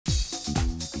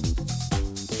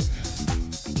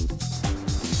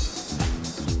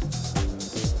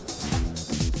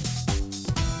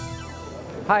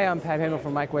Hi, I'm Pat Hamill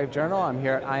from Microwave Journal. I'm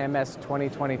here at IMS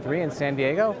 2023 in San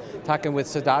Diego, talking with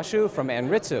Sadashu from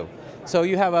Anritsu. So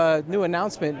you have a new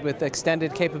announcement with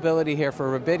extended capability here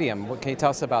for Rubidium. What can you tell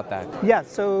us about that? Yeah,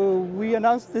 so we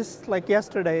announced this like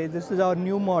yesterday. This is our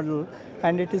new model,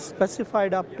 and it is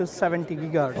specified up to 70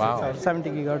 gigahertz. Wow. It's our 70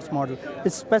 gigahertz model.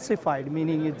 It's specified,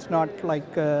 meaning it's not like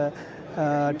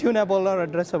tunable or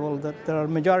addressable. That there are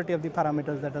majority of the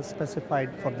parameters that are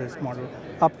specified for this model,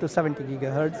 up to 70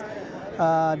 gigahertz.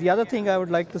 The other thing I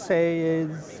would like to say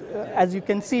is, as you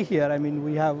can see here, I mean,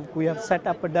 we have set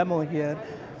up a demo here,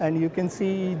 and you can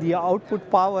see the output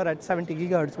power at 70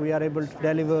 gigahertz. We are able to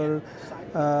deliver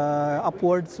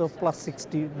upwards of plus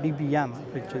 60 dBm,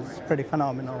 which is pretty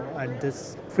phenomenal at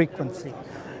this frequency.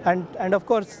 And of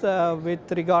course,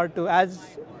 with regard to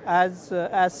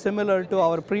as similar to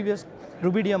our previous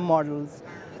Rubidium models,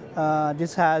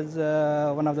 this has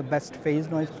one of the best phase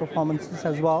noise performances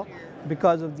as well,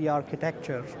 because of the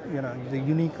architecture, the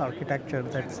unique architecture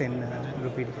that's in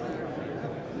Rubidium.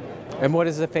 And what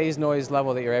is the phase noise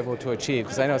level that you're able to achieve?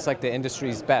 Because I know it's like the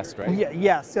industry's best, right? Yeah,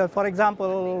 yes. So for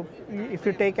example, if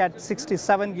you take at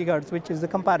 67 gigahertz, which is the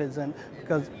comparison,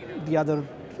 because the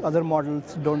other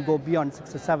models don't go beyond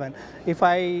 67. If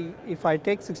I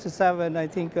take 67, I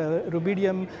think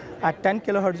Rubidium at 10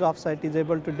 kilohertz offset is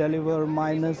able to deliver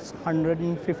minus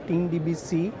 115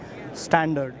 dBc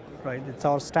standard. Right, it's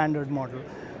our standard model,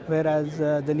 whereas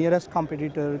the nearest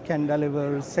competitor can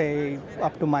deliver, say,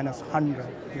 up to minus 100.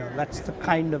 That's the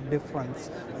kind of difference.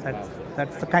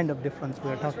 That's the kind of difference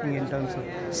we're talking in terms of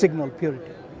signal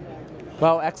purity.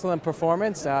 Well, excellent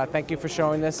performance. Thank you for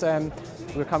showing this, and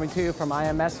we're coming to you from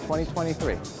IMS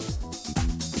 2023.